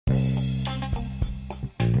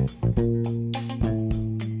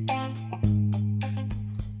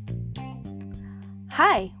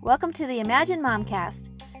Hi, welcome to the Imagine Momcast,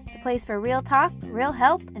 the place for real talk, real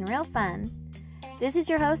help, and real fun. This is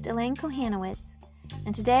your host, Elaine Kohanowitz,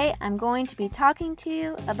 and today I'm going to be talking to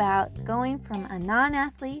you about going from a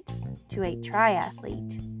non-athlete to a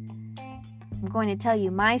triathlete. I'm going to tell you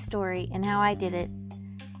my story and how I did it,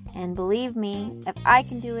 and believe me, if I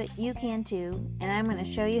can do it, you can too, and I'm going to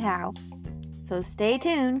show you how. So stay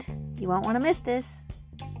tuned, you won't want to miss this.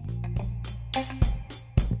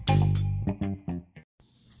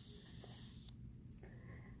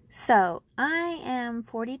 So, I am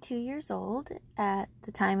 42 years old at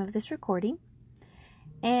the time of this recording,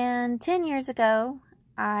 and 10 years ago,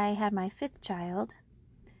 I had my fifth child.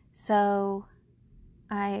 So,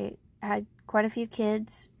 I had quite a few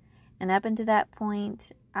kids, and up until that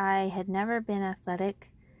point, I had never been athletic.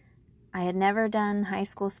 I had never done high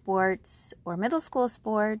school sports or middle school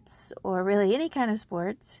sports or really any kind of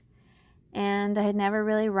sports, and I had never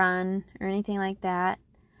really run or anything like that.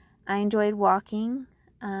 I enjoyed walking.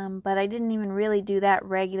 But I didn't even really do that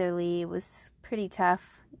regularly. It was pretty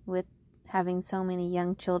tough with having so many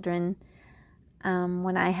young children.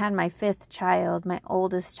 When I had my fifth child, my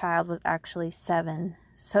oldest child was actually 7.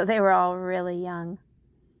 So they were all really young.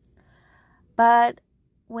 But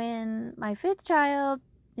when my fifth child,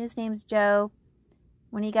 his name's Joe,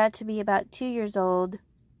 when he got to be about 2 years old,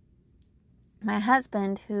 my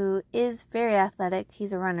husband, who is very athletic,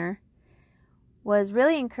 he's a runner, was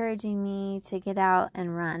really encouraging me to get out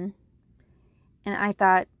and run. And I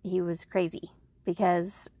thought he was crazy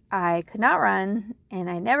because I could not run and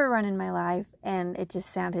I never run in my life, and it just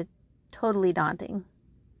sounded totally daunting.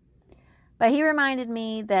 But he reminded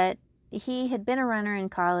me that he had been a runner in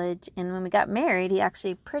college, and when we got married, he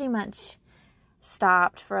actually pretty much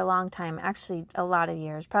stopped for a long time, actually a lot of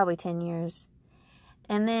years, probably 10 years.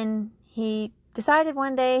 And then he decided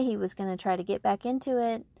one day he was going to try to get back into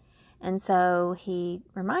it. And so he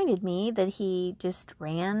reminded me that he just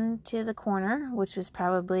ran to the corner, which was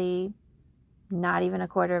probably not even a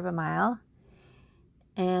quarter of a mile,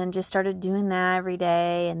 and just started doing that every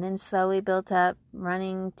day, and then slowly built up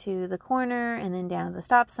running to the corner and then down to the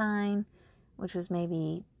stop sign, which was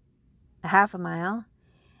maybe a half a mile,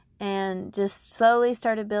 and just slowly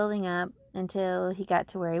started building up until he got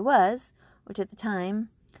to where he was, which at the time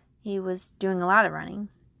he was doing a lot of running.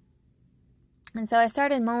 And so I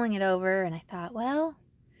started mulling it over, and I thought, well,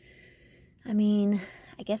 I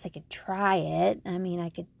guess I could try it. I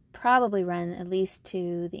could probably run at least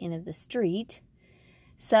to the end of the street.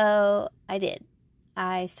 So I did.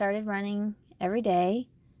 I started running every day,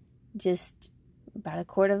 just about a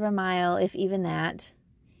quarter of a mile, if even that.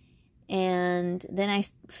 And then I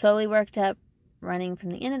slowly worked up running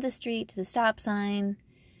from the end of the street to the stop sign.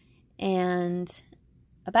 And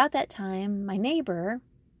about that time, my neighbor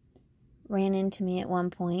ran into me at one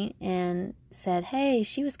point and said, hey,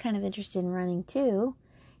 she was kind of interested in running too.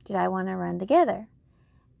 Did I want to run together?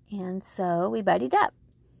 And so we buddied up.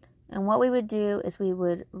 And what we would do is we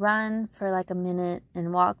would run for like a minute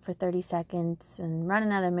and walk for 30 seconds and run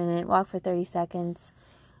another minute, walk for 30 seconds.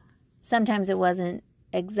 Sometimes it wasn't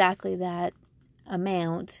exactly that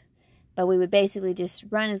amount, but we would basically just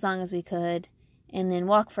run as long as we could and then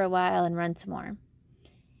walk for a while and run some more.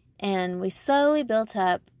 And we slowly built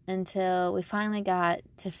up until we finally got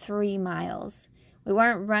to 3 miles. We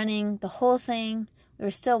weren't running the whole thing. We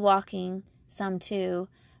were still walking some too.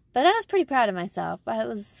 But I was pretty proud of myself. It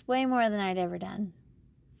was way more than I'd ever done.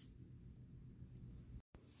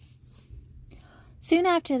 Soon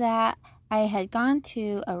after that, I had gone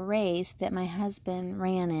to a race that my husband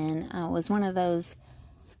ran in. It was one of those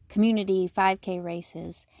community 5K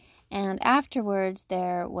races. And afterwards,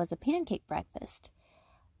 there was a pancake breakfast.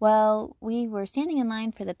 Well, we were standing in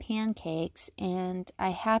line for the pancakes, and I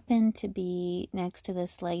happened to be next to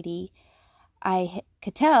this lady. I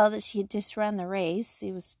could tell that she had just run the race.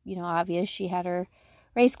 It was, obvious. She had her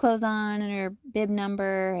race clothes on and her bib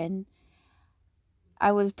number, and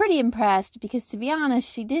I was pretty impressed because, to be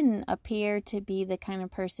honest, she didn't appear to be the kind of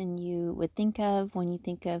person you would think of when you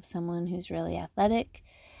think of someone who's really athletic.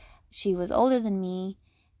 She was older than me,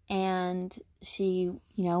 and she,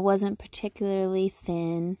 wasn't particularly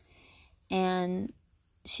thin, and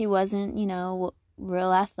she wasn't,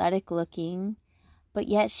 real athletic looking, but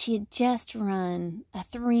yet she had just run a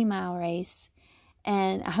 3-mile race,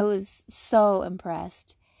 and I was so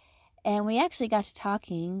impressed. And we actually got to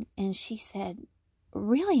talking, and she said,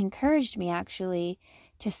 really encouraged me actually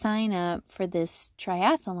to sign up for this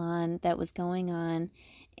triathlon that was going on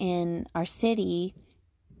in our city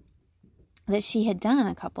that she had done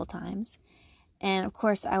a couple times. And of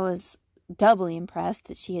course I was doubly impressed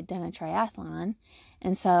that she had done a triathlon.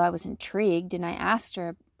 And so I was intrigued, and I asked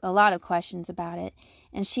her a lot of questions about it.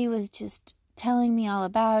 And she was just telling me all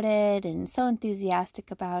about it and so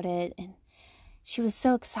enthusiastic about it. And she was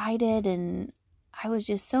so excited, and I was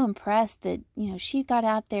just so impressed that, she got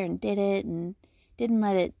out there and did it and didn't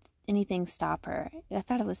let anything stop her. I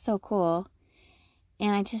thought it was so cool.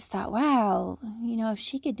 And I just thought, wow, if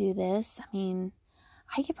she could do this,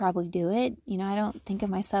 I could probably do it. I don't think of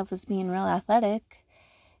myself as being real athletic.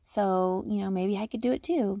 So, maybe I could do it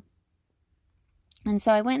too. And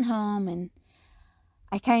so I went home, and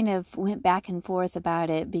I kind of went back and forth about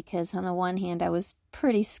it, because on the one hand, I was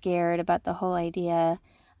pretty scared about the whole idea.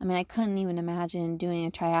 I couldn't even imagine doing a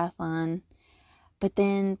triathlon. But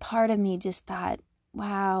then part of me just thought,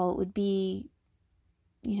 wow, it would be,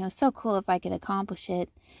 so cool if I could accomplish it.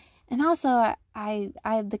 And also, I'm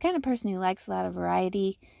the kind of person who likes a lot of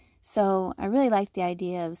variety. So I really liked the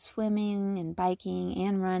idea of swimming and biking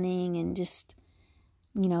and running and just,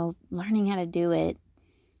 learning how to do it.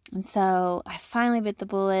 And so I finally bit the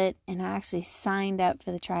bullet, and I actually signed up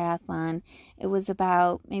for the triathlon. It was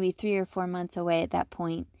about maybe 3 or 4 months away at that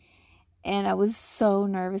point. And I was so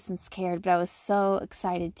nervous and scared, but I was so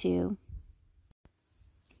excited too.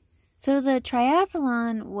 So the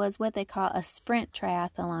triathlon was what they call a sprint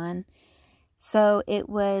triathlon. So it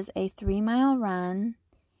was a 3-mile run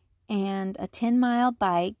and a 10-mile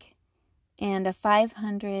bike and a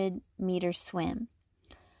 500-meter swim.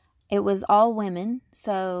 It was all women,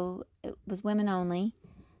 so it was women only.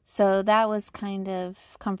 So that was kind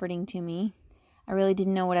of comforting to me. I really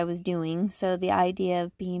didn't know what I was doing, so the idea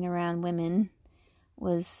of being around women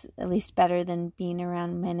was at least better than being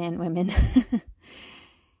around men and women.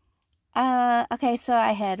 Okay, so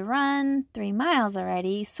I had run 3 miles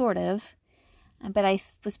already, sort of, but I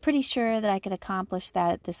was pretty sure that I could accomplish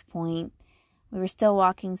that at this point. We were still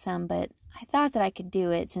walking some, but I thought that I could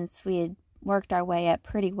do it since we had worked our way up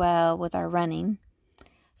pretty well with our running.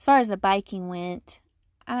 As far as the biking went,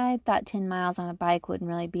 I thought 10 miles on a bike wouldn't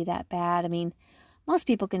really be that bad. Most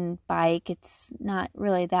people can bike. It's not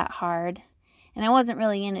really that hard. And I wasn't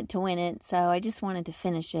really in it to win it, so I just wanted to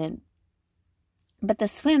finish it. But the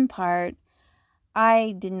swim part,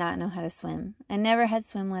 I did not know how to swim. I never had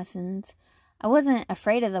swim lessons. I wasn't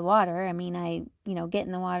afraid of the water. I get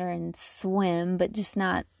in the water and swim, but just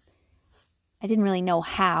not, I didn't really know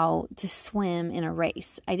how to swim in a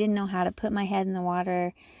race. I didn't know how to put my head in the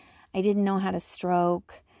water. I didn't know how to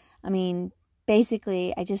stroke.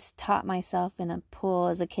 Basically, I just taught myself in a pool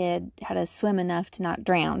as a kid how to swim enough to not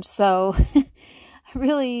drown. So I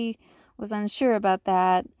really was unsure about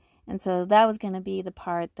that. And so that was going to be the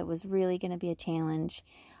part that was really going to be a challenge.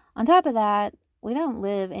 On top of that, we don't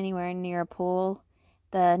live anywhere near a pool.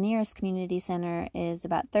 The nearest community center is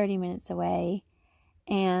about 30 minutes away.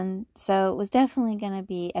 And so it was definitely going to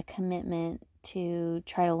be a commitment to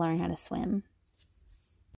try to learn how to swim.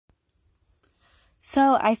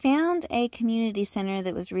 So I found a community center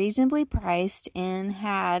that was reasonably priced and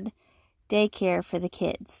had daycare for the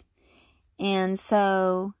kids. And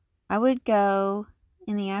so I would go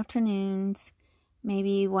in the afternoons,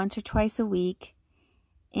 maybe once or twice a week,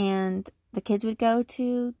 and the kids would go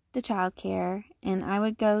to the childcare, and I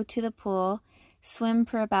would go to the pool, swim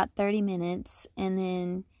for about 30 minutes, and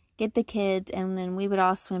then get the kids, and then we would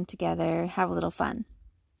all swim together, have a little fun.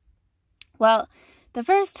 Well, the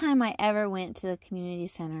first time I ever went to the community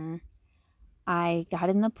center, I got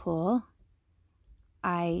in the pool.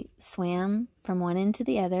 I swam from one end to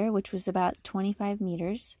the other, which was about 25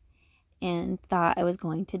 meters, and thought I was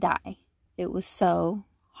going to die. It was so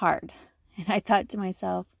hard. And I thought to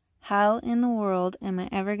myself, how in the world am I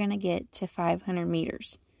ever going to get to 500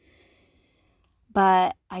 meters?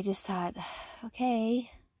 But I just thought,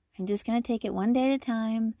 okay, I'm just going to take it one day at a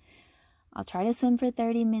time. I'll try to swim for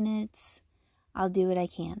 30 minutes. I'll do what I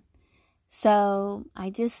can. So I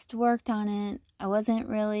just worked on it. I wasn't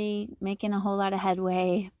really making a whole lot of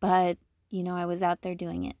headway, but, I was out there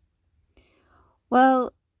doing it.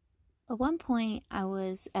 Well, at one point I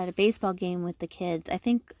was at a baseball game with the kids. I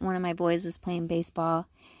think one of my boys was playing baseball,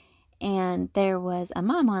 and there was a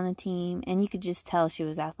mom on the team, and you could just tell she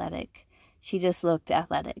was athletic. She just looked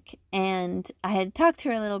athletic. And I had talked to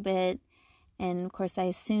her a little bit, and of course I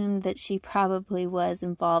assumed that she probably was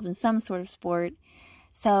involved in some sort of sport.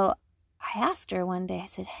 So I asked her one day, I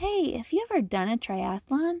said, hey, have you ever done a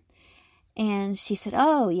triathlon? And she said,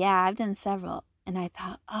 oh yeah, I've done several. And I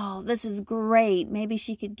thought, oh, this is great. Maybe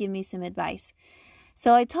she could give me some advice.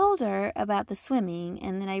 So I told her about the swimming,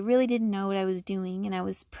 and then I really didn't know what I was doing, and I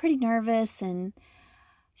was pretty nervous. And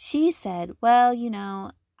she said, well,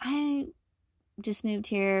 I just moved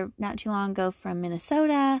here not too long ago from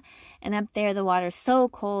Minnesota, and up there the water's so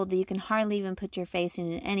cold that you can hardly even put your face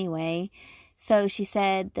in it anyway. So she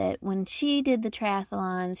said that when she did the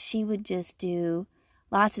triathlons, she would just do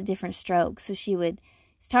lots of different strokes. So she would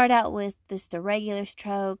start out with just a regular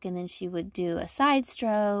stroke, and then she would do a side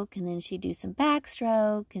stroke, and then she'd do some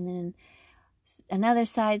backstroke, and then another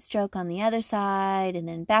side stroke on the other side, and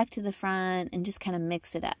then back to the front, and just kind of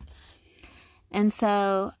mix it up. And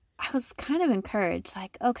so I was kind of encouraged,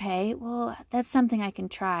 like, okay, well, that's something I can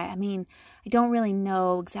try. I mean, I don't really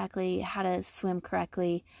know exactly how to swim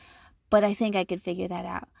correctly, but I think I could figure that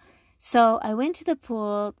out. So I went to the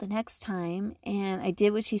pool the next time, and I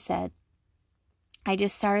did what she said. I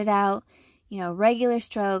just started out, regular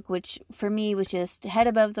stroke, which for me was just head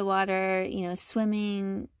above the water,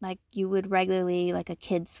 swimming like you would regularly, like a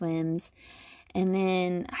kid swims. And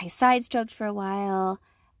then I side stroked for a while,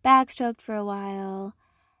 backstroked for a while,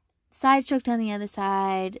 side stroked on the other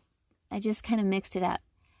side. I just kind of mixed it up.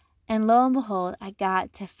 And lo and behold, I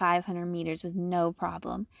got to 500 meters with no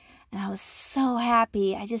problem. And I was so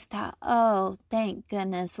happy. I just thought, oh, thank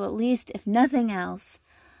goodness. Well, at least if nothing else,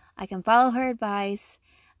 I can follow her advice.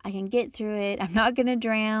 I can get through it. I'm not going to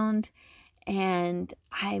drown, and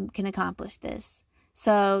I can accomplish this.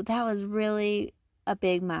 So that was really a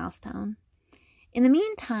big milestone. In the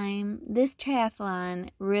meantime, this triathlon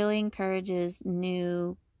really encourages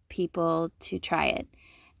new people to try it,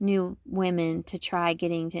 new women to try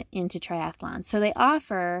getting into triathlon. So they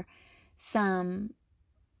offer some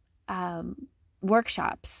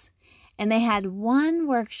workshops, and they had one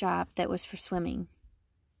workshop that was for swimming.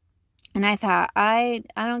 And I thought, I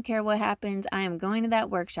don't care what happens. I am going to that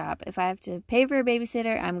workshop. If I have to pay for a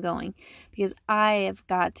babysitter, I'm going, because I have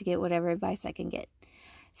got to get whatever advice I can get.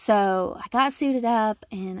 So I got suited up,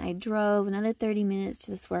 and I drove another 30 minutes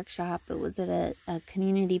to this workshop. It was at a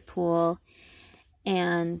community pool,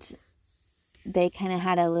 and they kind of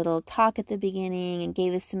had a little talk at the beginning and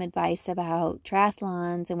gave us some advice about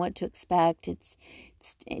triathlons and what to expect. It's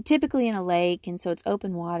typically in a lake, and so it's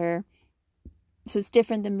open water. So it's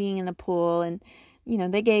different than being in a pool, and,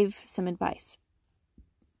 they gave some advice.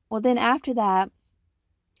 Well, then after that,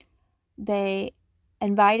 they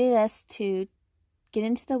invited us to get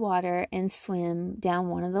into the water and swim down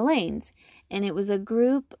one of the lanes. And it was a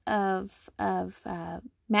group of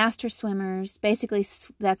master swimmers. Basically,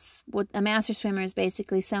 that's what a master swimmer is,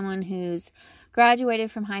 basically someone who's graduated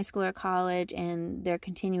from high school or college and they're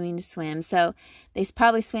continuing to swim. So they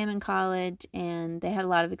probably swam in college and they had a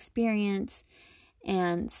lot of experience.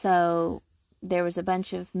 And so there was a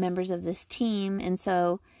bunch of members of this team, and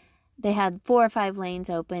so they had 4 or 5 lanes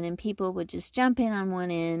open, and people would just jump in on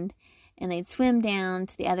one end, and they'd swim down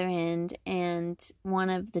to the other end, and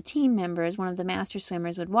one of the team members, one of the master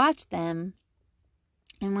swimmers, would watch them,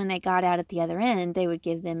 and when they got out at the other end, they would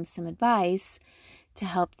give them some advice to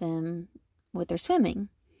help them with their swimming.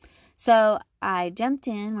 So I jumped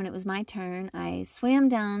in when it was my turn. I swam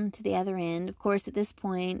down to the other end. Of course, at this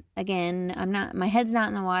point, again, my head's not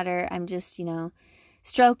in the water. I'm just,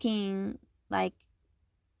 stroking like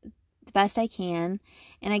the best I can.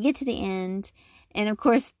 And I get to the end. And of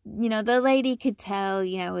course, the lady could tell,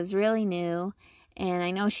 it was really new. And I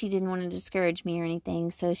know she didn't want to discourage me or anything.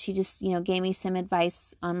 So she just, gave me some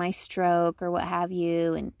advice on my stroke or what have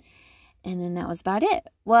you. And then that was about it.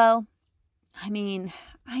 Well, I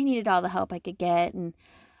needed all the help I could get, and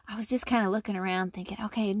I was just kind of looking around thinking,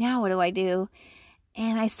 okay, now what do I do?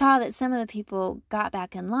 And I saw that some of the people got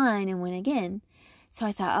back in line and went again. So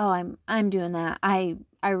I thought, oh, I'm doing that. I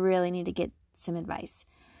really need to get some advice.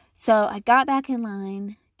 So I got back in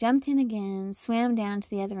line, jumped in again, swam down to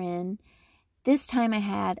the other end. This time I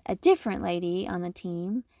had a different lady on the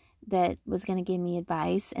team that was going to give me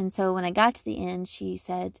advice. And so when I got to the end, she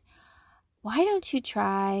said, why don't you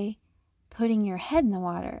try putting your head in the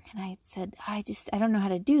water? And I said, I don't know how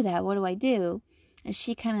to do that. What do I do? And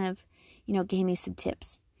she kind of, gave me some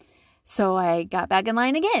tips. So I got back in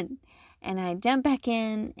line again, and I jumped back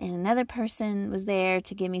in, and another person was there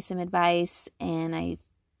to give me some advice, and I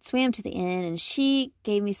swam to the end, and she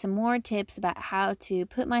gave me some more tips about how to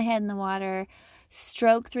put my head in the water,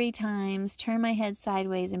 stroke 3 times, turn my head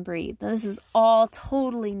sideways, and breathe. Now, this is all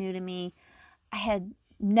totally new to me. I had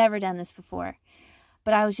never done this before,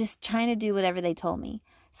 but I was just trying to do whatever they told me.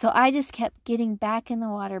 So I just kept getting back in the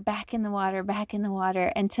water, back in the water, back in the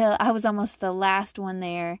water, until I was almost the last one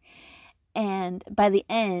there. And by the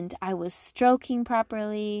end, I was stroking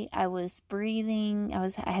properly. I was breathing.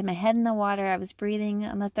 I had my head in the water. I was breathing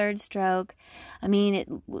on the 3rd stroke.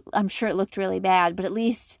 I'm sure it looked really bad, but at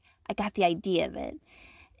least I got the idea of it.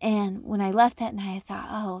 And when I left that night, I thought,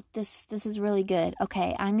 oh, this is really good.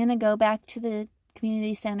 Okay, I'm going to go back to the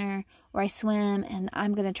community center where I swim, and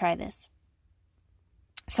I'm going to try this.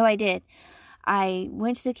 So I did. I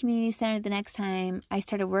went to the community center the next time. I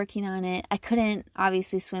started working on it. I couldn't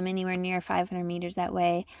obviously swim anywhere near 500 meters that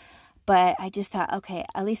way, but I just thought, okay,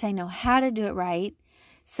 at least I know how to do it right.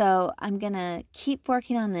 So I'm going to keep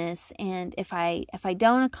working on this, and if I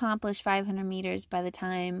don't accomplish 500 meters by the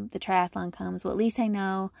time the triathlon comes, well, at least I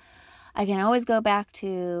know I can always go back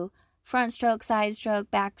to front stroke, side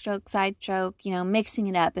stroke, backstroke, side stroke, mixing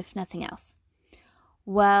it up if nothing else.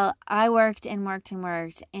 Well, I worked and worked and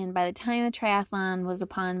worked, and by the time the triathlon was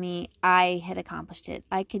upon me, I had accomplished it.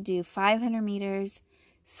 I could do 500 meters,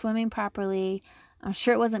 swimming properly. I'm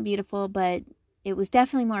sure it wasn't beautiful, but it was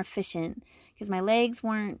definitely more efficient because my legs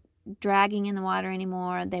weren't dragging in the water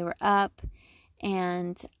anymore. They were up,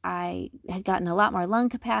 and I had gotten a lot more lung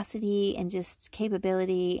capacity and just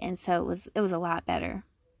capability, and so it was a lot better.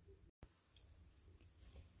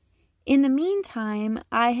 In the meantime,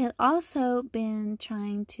 I had also been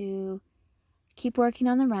trying to keep working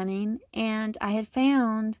on the running, and I had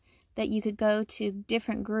found that you could go to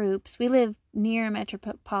different groups. We live near a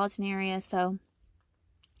metropolitan area, so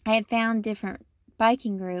I had found different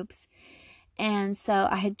biking groups, and so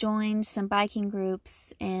I had joined some biking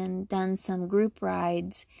groups and done some group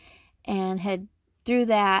rides, and through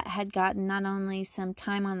that had gotten not only some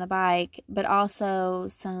time on the bike, but also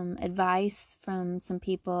some advice from some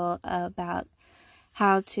people about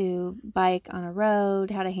how to bike on a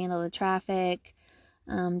road, how to handle the traffic,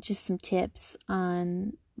 just some tips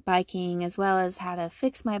on biking, as well as how to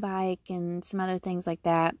fix my bike and some other things like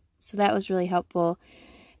that. So that was really helpful.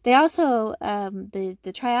 They also, the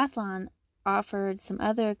triathlon offered some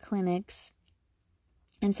other clinics,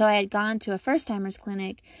 and so I had gone to a first-timers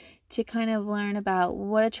clinic to kind of learn about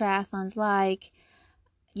what a triathlon's like.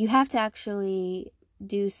 You have to actually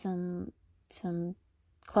do some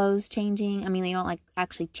clothes changing. I mean, you don't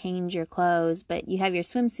actually change your clothes, but you have your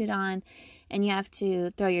swimsuit on, and you have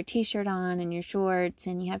to throw your t-shirt on and your shorts,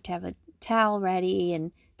 and you have to have a towel ready.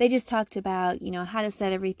 And they just talked about, how to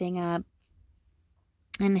set everything up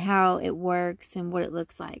and how it works and what it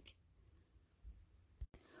looks like.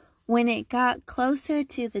 When it got closer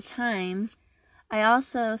to the time, I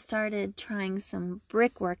also started trying some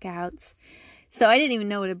brick workouts. So I didn't even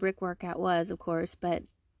know what a brick workout was, of course, but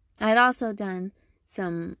I had also done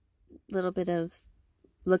some little bit of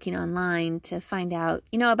looking online to find out,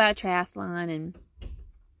 about triathlon and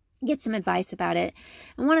get some advice about it.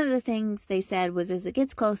 And one of the things they said was, as it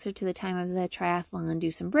gets closer to the time of the triathlon,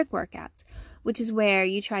 do some brick workouts, which is where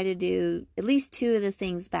you try to do at least 2 of the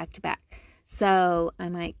things back to back. So I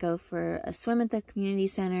might go for a swim at the community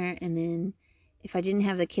center, and then if I didn't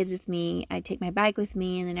have the kids with me, I'd take my bike with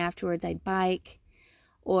me, and then afterwards I'd bike.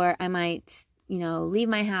 Or I might, leave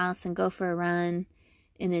my house and go for a run,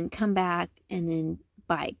 and then come back and then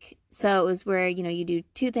bike. So it was where, you do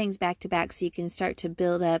 2 things back to back so you can start to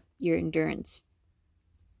build up your endurance.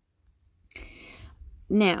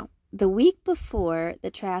 Now, the week before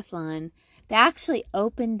the triathlon, they actually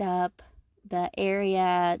opened up the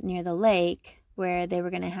area near the lake where they were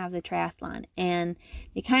going to have the triathlon, and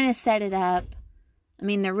they kind of set it up. I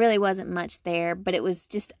mean, there really wasn't much there, but it was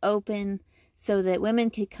just open so that women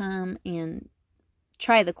could come and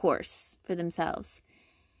try the course for themselves.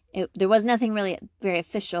 There was nothing really very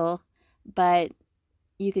official, but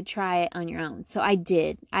you could try it on your own. So I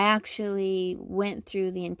did. I actually went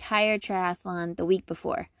through the entire triathlon the week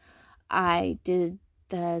before. I did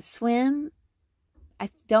the swim. I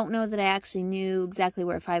don't know that I actually knew exactly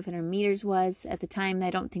where 500 meters was at the time. I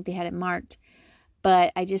don't think they had it marked,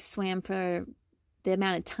 but I just swam for the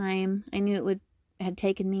amount of time I knew it had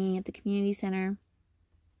taken me at the community center.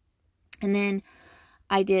 And then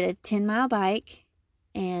I did a 10-mile bike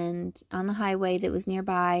and on the highway that was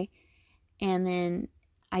nearby, and then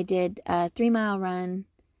I did a 3-mile run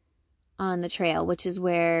on the trail, which is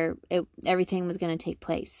where everything was going to take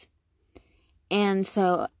place. And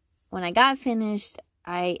so when I got finished,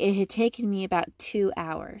 it had taken me about 2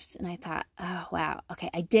 hours, and I thought, oh wow, okay,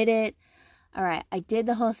 I did it. All right, I did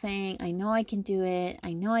the whole thing. I know I can do it.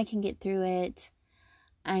 I know I can get through it.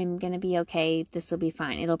 I'm going to be okay. This will be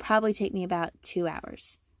fine. It'll probably take me about 2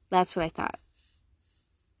 hours. That's what I thought.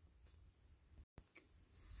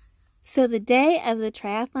 So the day of the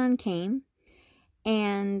triathlon came,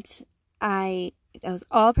 and I was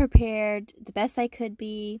all prepared the best I could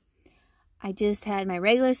be. I just had my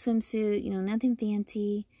regular swimsuit, nothing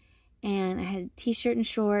fancy, and I had a t-shirt and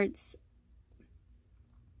shorts,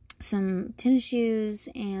 some tennis shoes,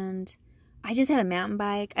 and I just had a mountain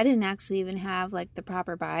bike. I didn't actually even have the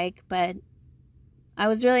proper bike, but I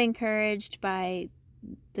was really encouraged by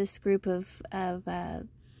this group of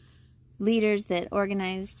leaders that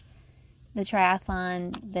organized the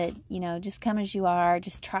triathlon, that, just come as you are,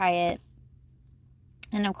 just try it.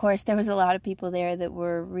 And of course, there was a lot of people there that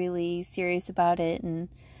were really serious about it and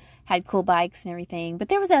had cool bikes and everything. But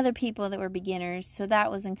there was other people that were beginners, so that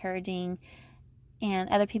was encouraging. And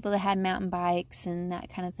other people that had mountain bikes and that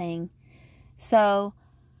kind of thing. So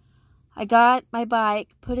I got my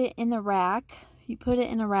bike, put it in the rack. You put it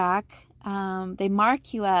in a rack. They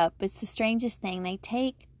mark you up. It's the strangest thing. They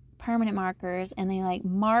take permanent markers and they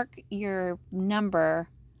mark your number,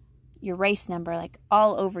 your race number,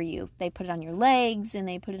 all over you. They put it on your legs and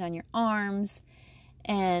they put it on your arms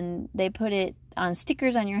and they put it on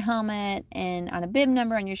stickers on your helmet and on a bib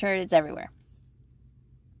number on your shirt. It's everywhere.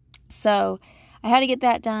 So I had to get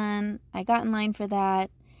that done. I got in line for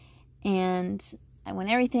that. And when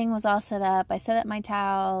everything was all set up, I set up my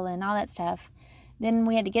towel and all that stuff. Then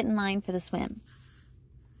we had to get in line for the swim.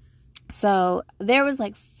 So there was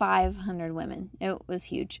 500 women. It was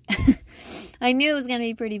huge. I knew it was going to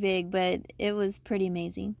be pretty big, but it was pretty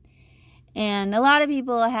amazing. And a lot of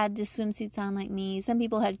people had just swimsuits on like me. Some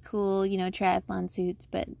people had cool, triathlon suits,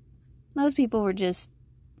 but most people were just,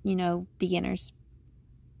 beginners.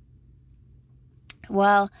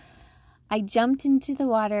 Well, I jumped into the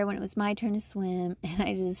water when it was my turn to swim, and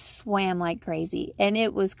I just swam like crazy, and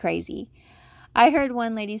it was crazy. I heard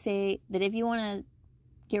one lady say that if you want to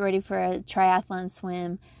get ready for a triathlon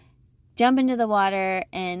swim, jump into the water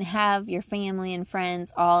and have your family and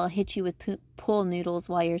friends all hit you with pool noodles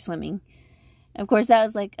while you're swimming. Of course, that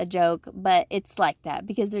was a joke, but it's like that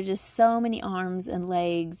because there's just so many arms and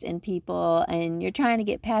legs and people, and you're trying to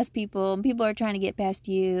get past people, and people are trying to get past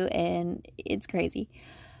you, and it's crazy.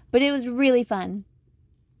 But it was really fun.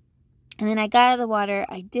 And then I got out of the water,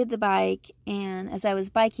 I did the bike, and as I was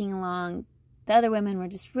biking along, the other women were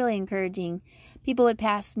just really encouraging. People would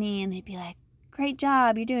pass me, and they'd be like, "Great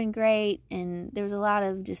job, you're doing great." And there was a lot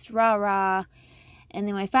of just rah-rah. And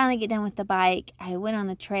then when I finally get done with the bike, I went on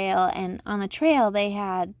the trail, and on the trail they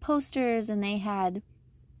had posters and they had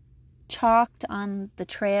chalked on the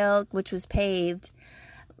trail, which was paved,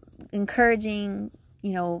 encouraging,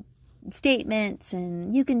 statements,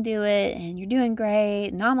 and you can do it, and you're doing great,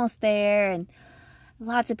 and almost there, and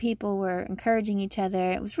lots of people were encouraging each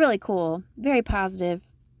other. It was really cool, very positive.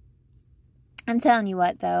 I'm telling you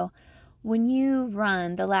what, though, when you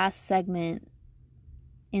run the last segment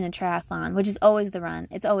in a triathlon, which is always the run,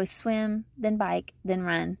 it's always swim, then bike, then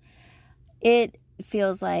run, it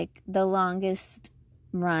feels like the longest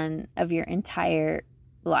run of your entire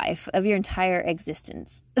life, of your entire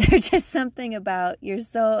existence. There's just something about, you're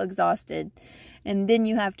so exhausted, and then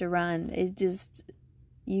you have to run.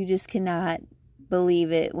 You just cannot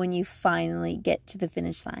believe it when you finally get to the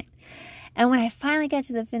finish line. And when I finally got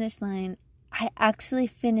to the finish line, I actually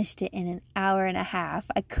finished it in an hour and a half.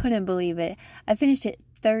 I couldn't believe it. I finished it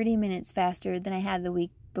 30 minutes faster than I had the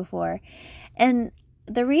week before. And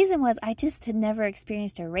the reason was I just had never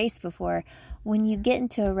experienced a race before. When you get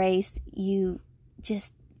into a race, you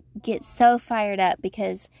just get so fired up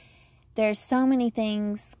because there's so many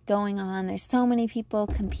things going on. There's so many people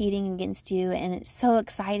competing against you, and it's so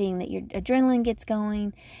exciting that your adrenaline gets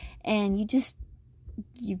going, and you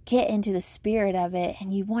get into the spirit of it,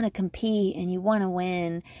 and you want to compete, and you want to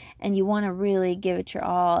win, and you want to really give it your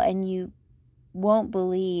all, and you won't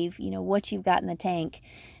believe, what you've got in the tank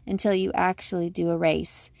until you actually do a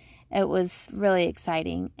race. It was really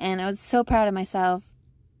exciting, and I was so proud of myself.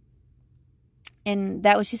 And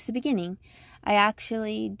that was just the beginning. I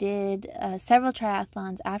actually did several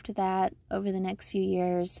triathlons after that over the next few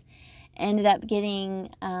years. Ended up getting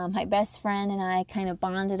my best friend and I kind of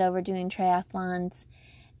bonded over doing triathlons,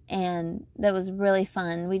 and that was really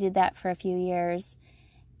fun. We did that for a few years,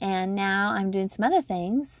 and now I'm doing some other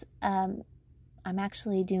things. I'm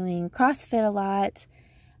actually doing CrossFit a lot,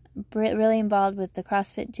 really involved with the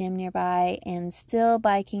CrossFit gym nearby, and still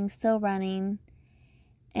biking, still running,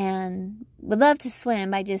 and would love to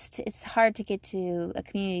swim. It's hard to get to a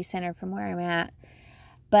community center from where I'm at,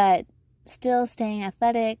 but still staying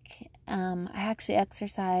athletic. I actually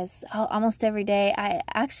exercise almost every day. I'm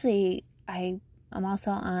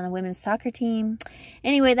also on a women's soccer team.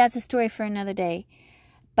 Anyway, that's a story for another day.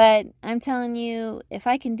 But I'm telling you, if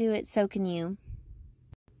I can do it, so can you.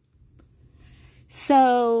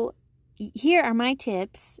 So here are my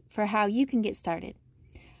tips for how you can get started.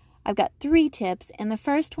 I've got 3 tips, and the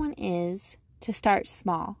first one is to start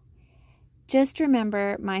small. Just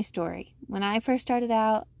remember my story. When I first started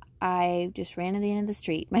out, I just ran to the end of the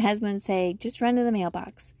street. My husband would say, just run to the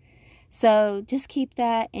mailbox. So just keep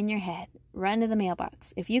that in your head. Run to the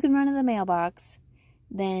mailbox. If you can run to the mailbox,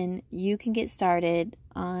 then you can get started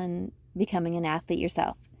on becoming an athlete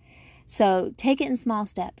yourself. So take it in small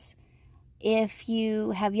steps. If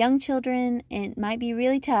you have young children, it might be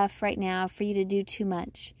really tough right now for you to do too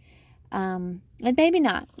much. And maybe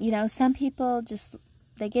not. Some people just,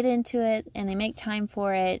 they get into it and they make time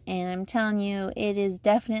for it. And I'm telling you, it is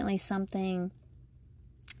definitely something,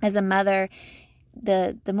 as a mother,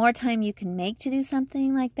 the more time you can make to do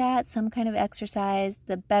something like that, some kind of exercise,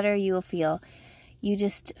 the better you will feel. You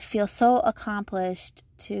just feel so accomplished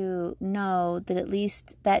to know that at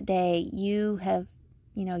least that day you have,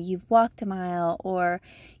 you've walked a mile, or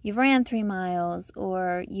you've ran 3 miles,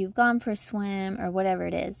 or you've gone for a swim, or whatever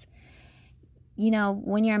it is.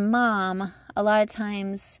 When you're a mom, a lot of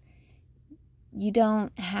times you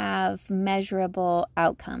don't have measurable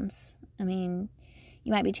outcomes. I mean,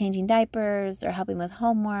 you might be changing diapers or helping with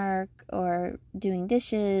homework or doing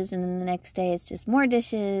dishes, and then the next day it's just more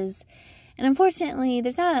dishes. And unfortunately,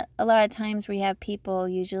 there's not a lot of times where you have people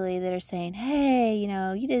usually that are saying, hey,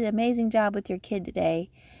 you did an amazing job with your kid today.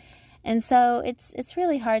 And so it's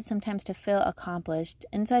really hard sometimes to feel accomplished.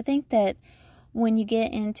 And so I think that when you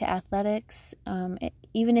get into athletics,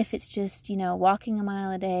 even if it's just, walking a mile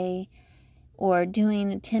a day or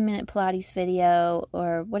doing a 10-minute Pilates video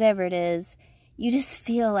or whatever it is, you just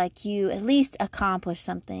feel like you at least accomplished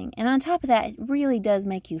something. And on top of that, it really does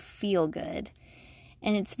make you feel good.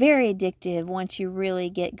 And it's very addictive once you really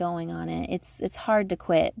get going on it. It's hard to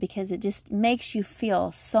quit because it just makes you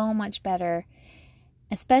feel so much better.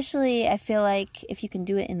 Especially, I feel like if you can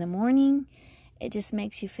do it in the morning, it just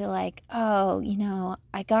makes you feel like, oh,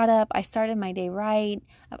 I got up, I started my day right,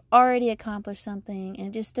 I've already accomplished something. And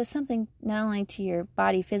it just does something not only to your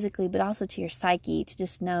body physically, but also to your psyche to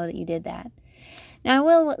just know that you did that. Now, I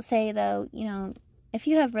will say, though, if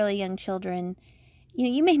you have really young children,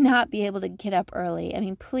 you may not be able to get up early. I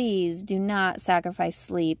mean, please do not sacrifice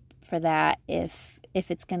sleep for that if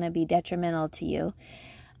it's going to be detrimental to you.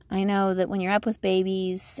 I know that when you're up with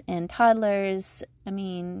babies and toddlers, I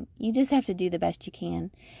mean, you just have to do the best you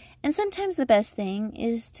can. And sometimes the best thing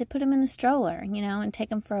is to put them in the stroller, and take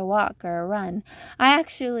them for a walk or a run.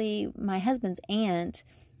 My husband's aunt,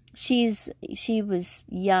 she was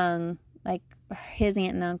young, like his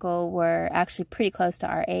aunt and uncle were actually pretty close to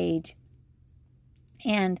our age.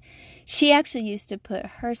 And she actually used to put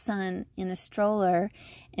her son in a stroller,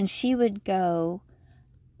 and she would go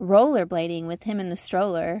rollerblading with him in the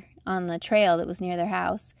stroller on the trail that was near their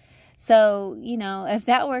house. So, if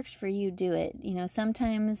that works for you, do it.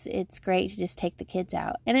 Sometimes it's great to just take the kids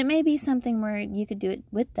out. And it may be something where you could do it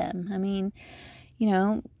with them. I mean,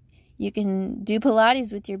 you can do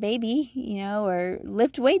Pilates with your baby, or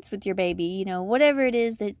lift weights with your baby, whatever it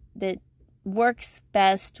is that works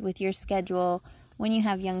best with your schedule when you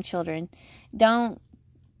have young children. Don't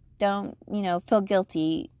feel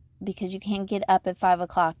guilty because you can't get up at 5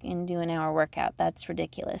 o'clock and do an hour workout. That's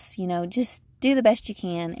ridiculous. Just do the best you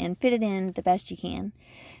can and fit it in the best you can.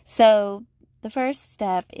 So the first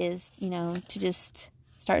step is, to just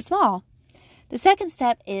start small. The second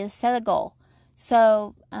step is set a goal.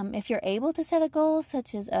 So if you're able to set a goal,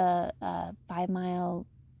 such as a 3-mile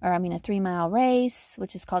race,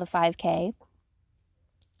 which is called a 5K,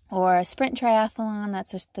 or a sprint triathlon,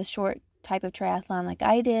 that's the short type of triathlon like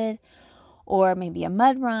I did, or maybe a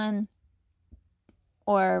mud run,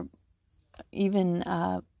 or even,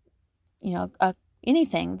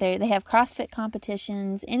 anything. They have CrossFit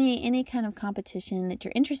competitions, any kind of competition that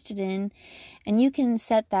you're interested in, and you can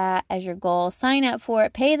set that as your goal. Sign up for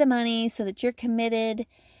it, pay the money so that you're committed,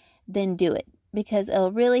 then do it, because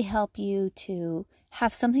it'll really help you to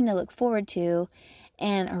have something to look forward to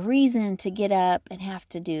and a reason to get up and have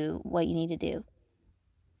to do what you need to do.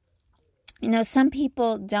 Some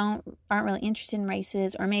people aren't really interested in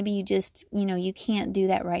races, or maybe you just, you can't do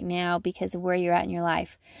that right now because of where you're at in your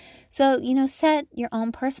life. So, set your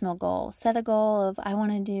own personal goal. Set a goal of, I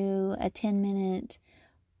want to do a 10-minute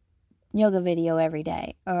yoga video every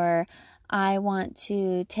day, or I want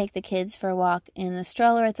to take the kids for a walk in the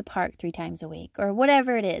stroller at the park 3 times a week, or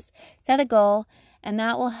whatever it is. Set a goal, and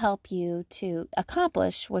that will help you to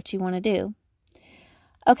accomplish what you want to do.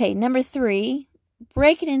 Okay, number 3,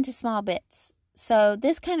 break it into small bits. So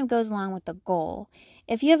this kind of goes along with the goal.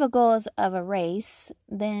 If you have a goal of a race,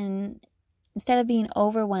 then instead of being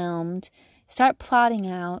overwhelmed, start plotting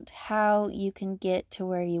out how you can get to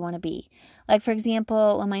where you want to be. Like, for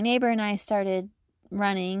example, when my neighbor and I started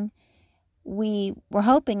running, we were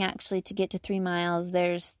hoping actually to get to 3 miles.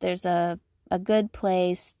 There's a good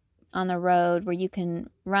place on the road where you can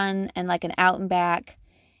run and like an out and back,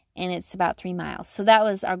 and it's about 3 miles. So that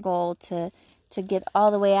was our goal, to get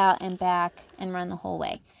all the way out and back and run the whole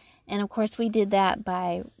way. And of course, we did that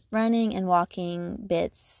by running and walking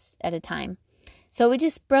bits at a time. So we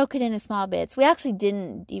just broke it into small bits. We actually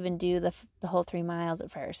didn't even do the whole 3 miles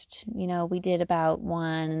at first. We did about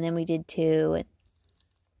 1, and then we did 2. And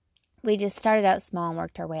we just started out small and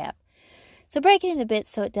worked our way up. So break it into bits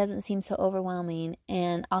so it doesn't seem so overwhelming,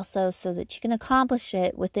 and also so that you can accomplish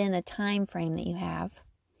it within the time frame that you have.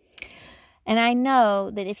 And I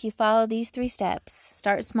know that if you follow these 3 steps,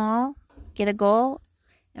 start small, get a goal,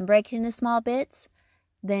 and break it into small bits,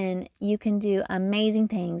 then you can do amazing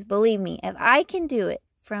things. Believe me, if I can do it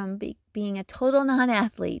from being a total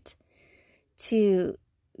non-athlete to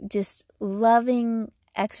just loving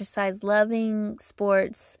exercise, loving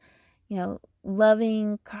sports,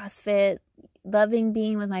 loving CrossFit, loving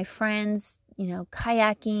being with my friends,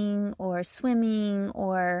 kayaking or swimming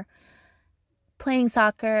or playing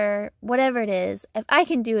soccer, whatever it is, if I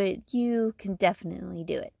can do it, you can definitely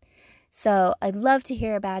do it. So I'd love to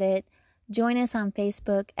hear about it. Join us on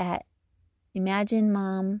Facebook at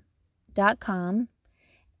imaginemom.com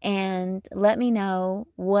and let me know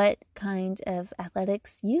what kind of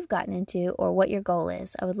athletics you've gotten into or what your goal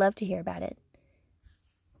is. I would love to hear about it.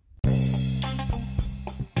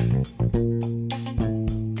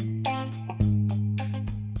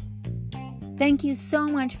 Thank you so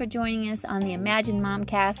much for joining us on the Imagine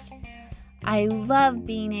Momcast. I love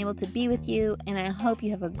being able to be with you, and I hope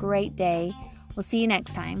you have a great day. We'll see you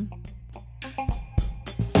next time.